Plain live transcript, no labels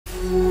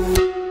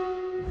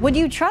Would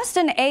you trust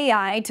an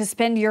AI to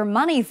spend your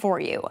money for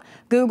you?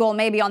 Google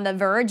may be on the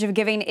verge of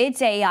giving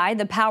its AI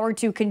the power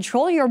to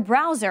control your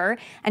browser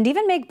and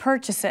even make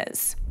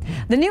purchases.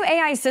 The new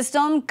AI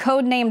system,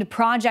 codenamed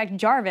Project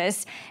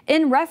Jarvis,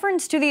 in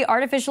reference to the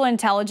artificial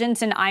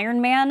intelligence in Iron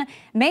Man,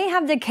 may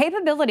have the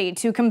capability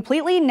to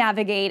completely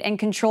navigate and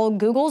control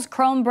Google's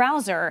Chrome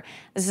browser.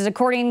 This is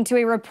according to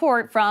a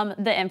report from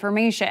The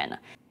Information.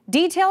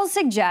 Details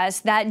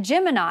suggest that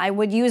Gemini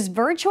would use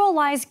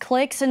virtualized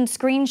clicks and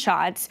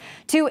screenshots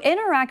to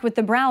interact with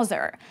the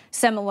browser,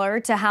 similar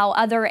to how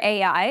other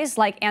AIs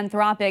like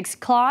Anthropic's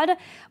Claude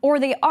or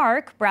the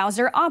Arc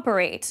browser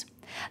operate.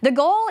 The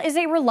goal is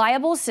a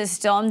reliable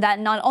system that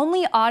not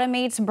only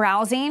automates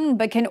browsing,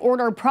 but can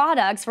order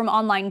products from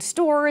online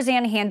stores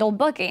and handle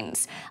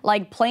bookings,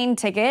 like plane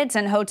tickets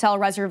and hotel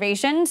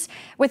reservations,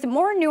 with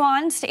more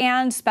nuanced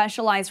and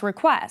specialized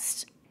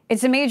requests.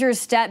 It's a major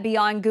step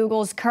beyond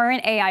Google's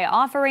current AI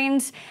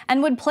offerings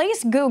and would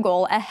place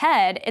Google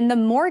ahead in the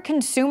more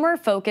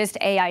consumer-focused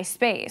AI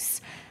space.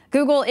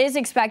 Google is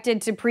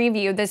expected to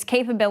preview this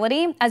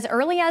capability as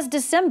early as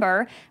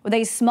December, with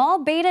a small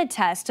beta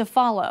test to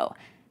follow.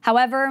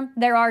 However,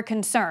 there are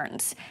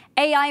concerns.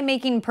 AI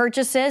making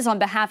purchases on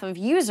behalf of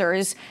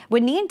users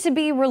would need to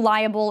be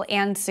reliable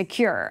and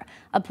secure,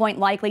 a point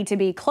likely to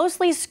be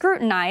closely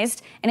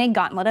scrutinized in a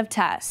gauntlet of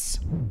tests.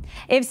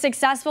 If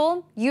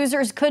successful,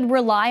 users could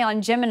rely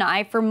on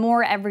Gemini for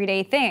more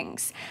everyday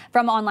things,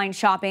 from online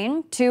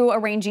shopping to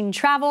arranging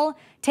travel,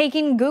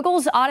 taking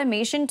Google's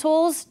automation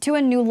tools to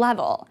a new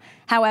level.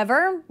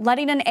 However,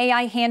 letting an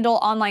AI handle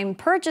online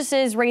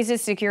purchases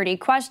raises security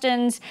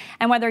questions,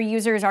 and whether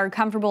users are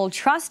comfortable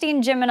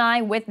trusting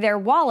Gemini with their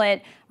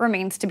wallet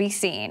remains to be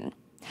seen.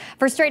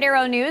 For Straight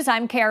Arrow News,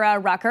 I'm Kara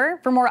Rucker.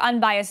 For more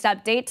unbiased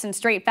updates and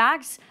straight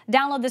facts,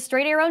 download the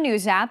Straight Arrow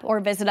News app or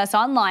visit us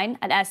online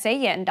at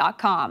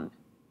san.com.